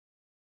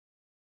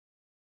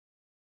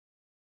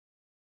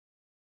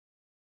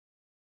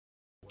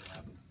what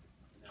happened?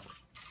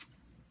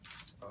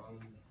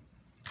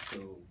 So,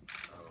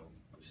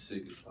 as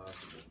sick as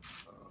possible.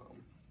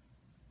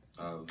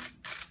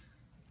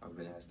 I've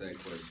been asked that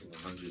question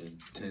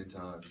 110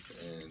 times,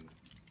 and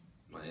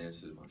my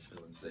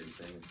feelings stay the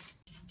same.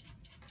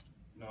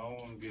 No, I don't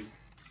want to get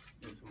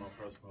into my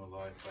personal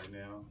life right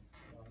now.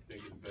 I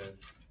think it's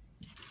best,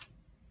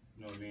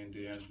 me and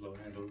Angelo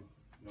handle,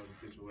 the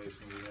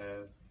situation we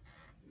have,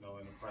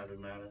 in a private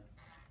manner,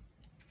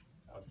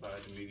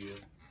 outside the media.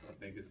 I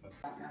think it's something.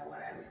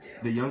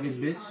 The youngest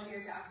bitch?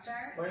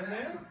 Right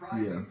now?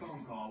 Yeah.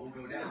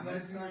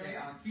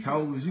 How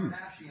old was you?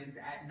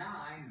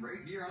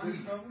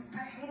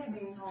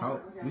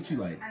 What you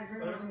like?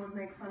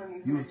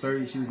 You was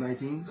 30, she was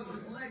 19? Hell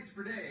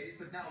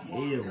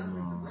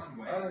no.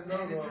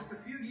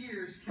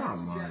 Stop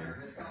lying.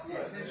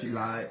 She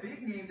lied.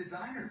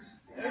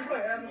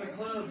 Everybody out in the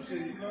club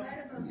shit,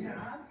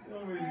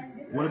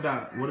 What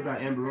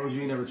about Amber Rose?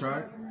 You ain't never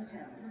tried?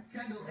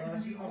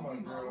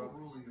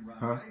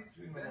 Huh?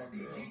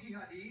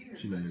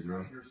 She know your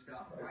girl.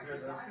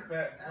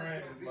 Fat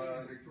friend is my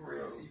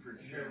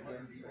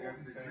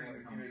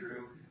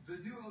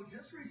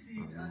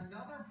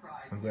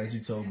I'm glad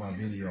you told my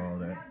video all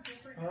that.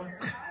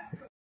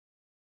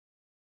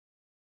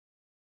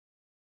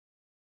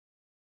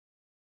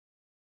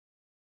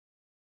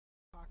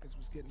 Pockets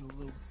was getting a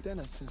little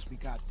thinner since we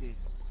got there.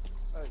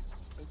 Hey,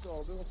 it's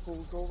all them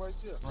fools go right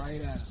there.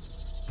 Right at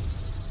us.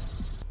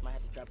 Might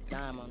have to drop a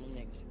dime on the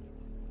niggas.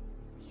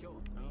 For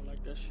sure. I don't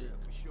like that shit.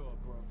 For sure,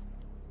 bro.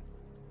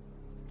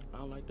 I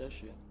don't like that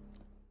shit.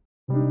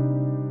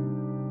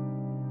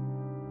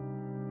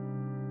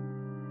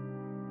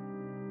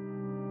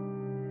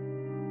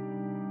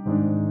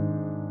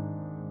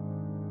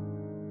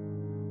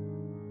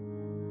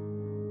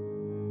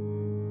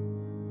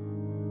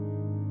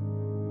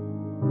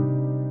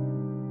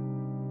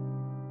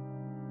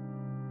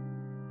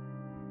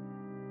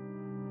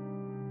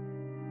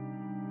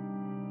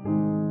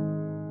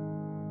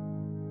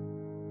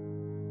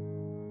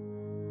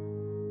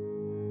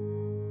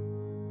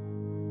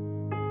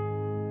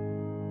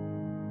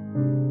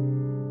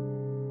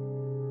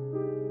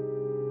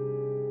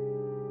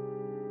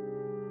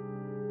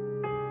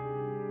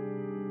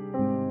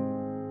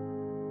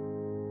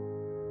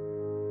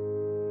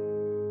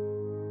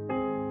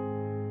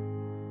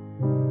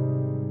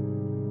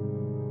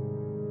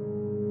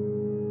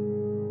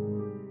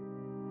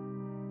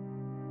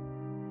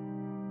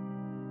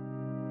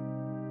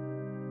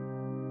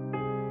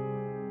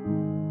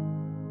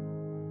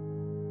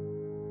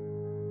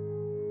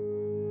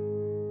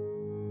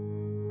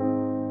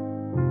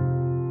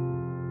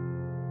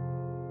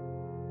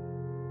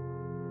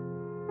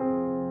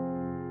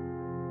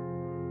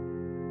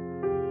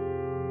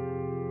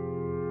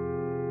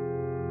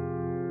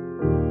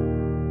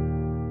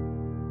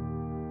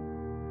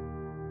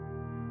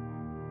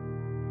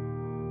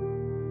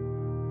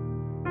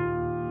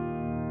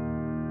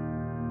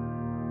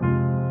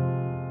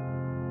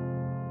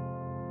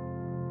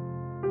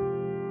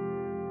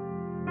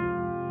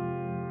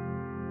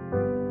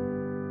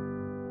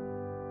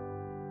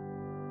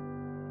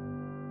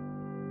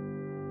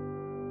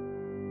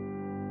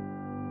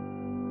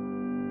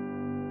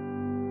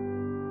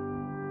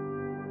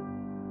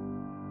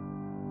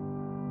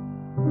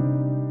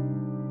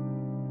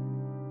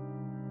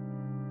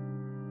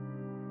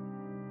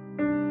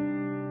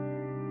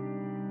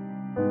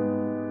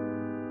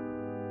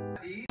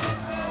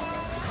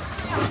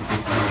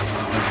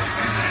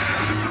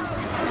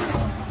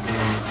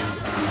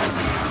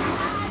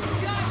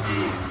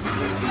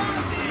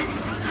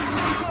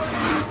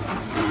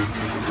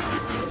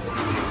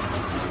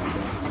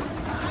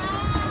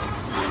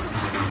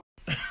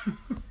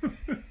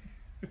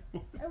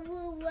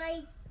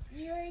 Like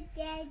your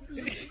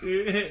daddy.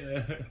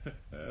 Yeah,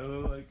 I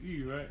look like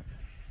you, right?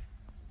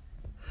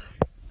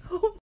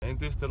 Ain't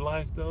this the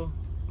life, though?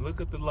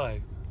 Look at the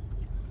life.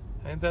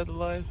 Ain't that the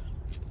life?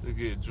 To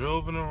get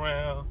driven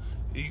around,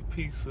 eat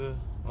pizza,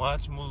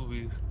 watch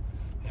movies,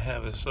 and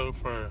have a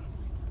chauffeur.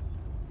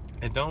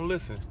 And don't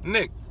listen.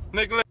 Nick,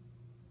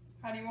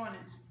 How do you want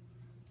it?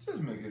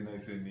 just make it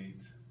nice and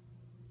neat.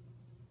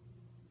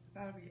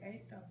 That'll be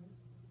 $8.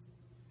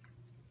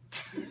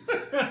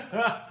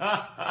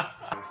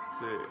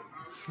 That's it.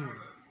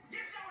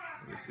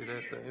 You see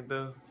that thing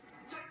though?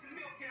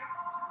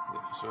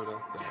 Yeah, show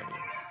that thing.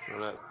 Show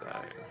that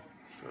thing.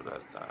 Show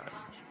that thing.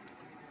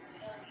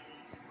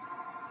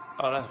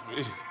 Oh, that's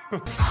video.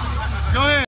 Go ahead.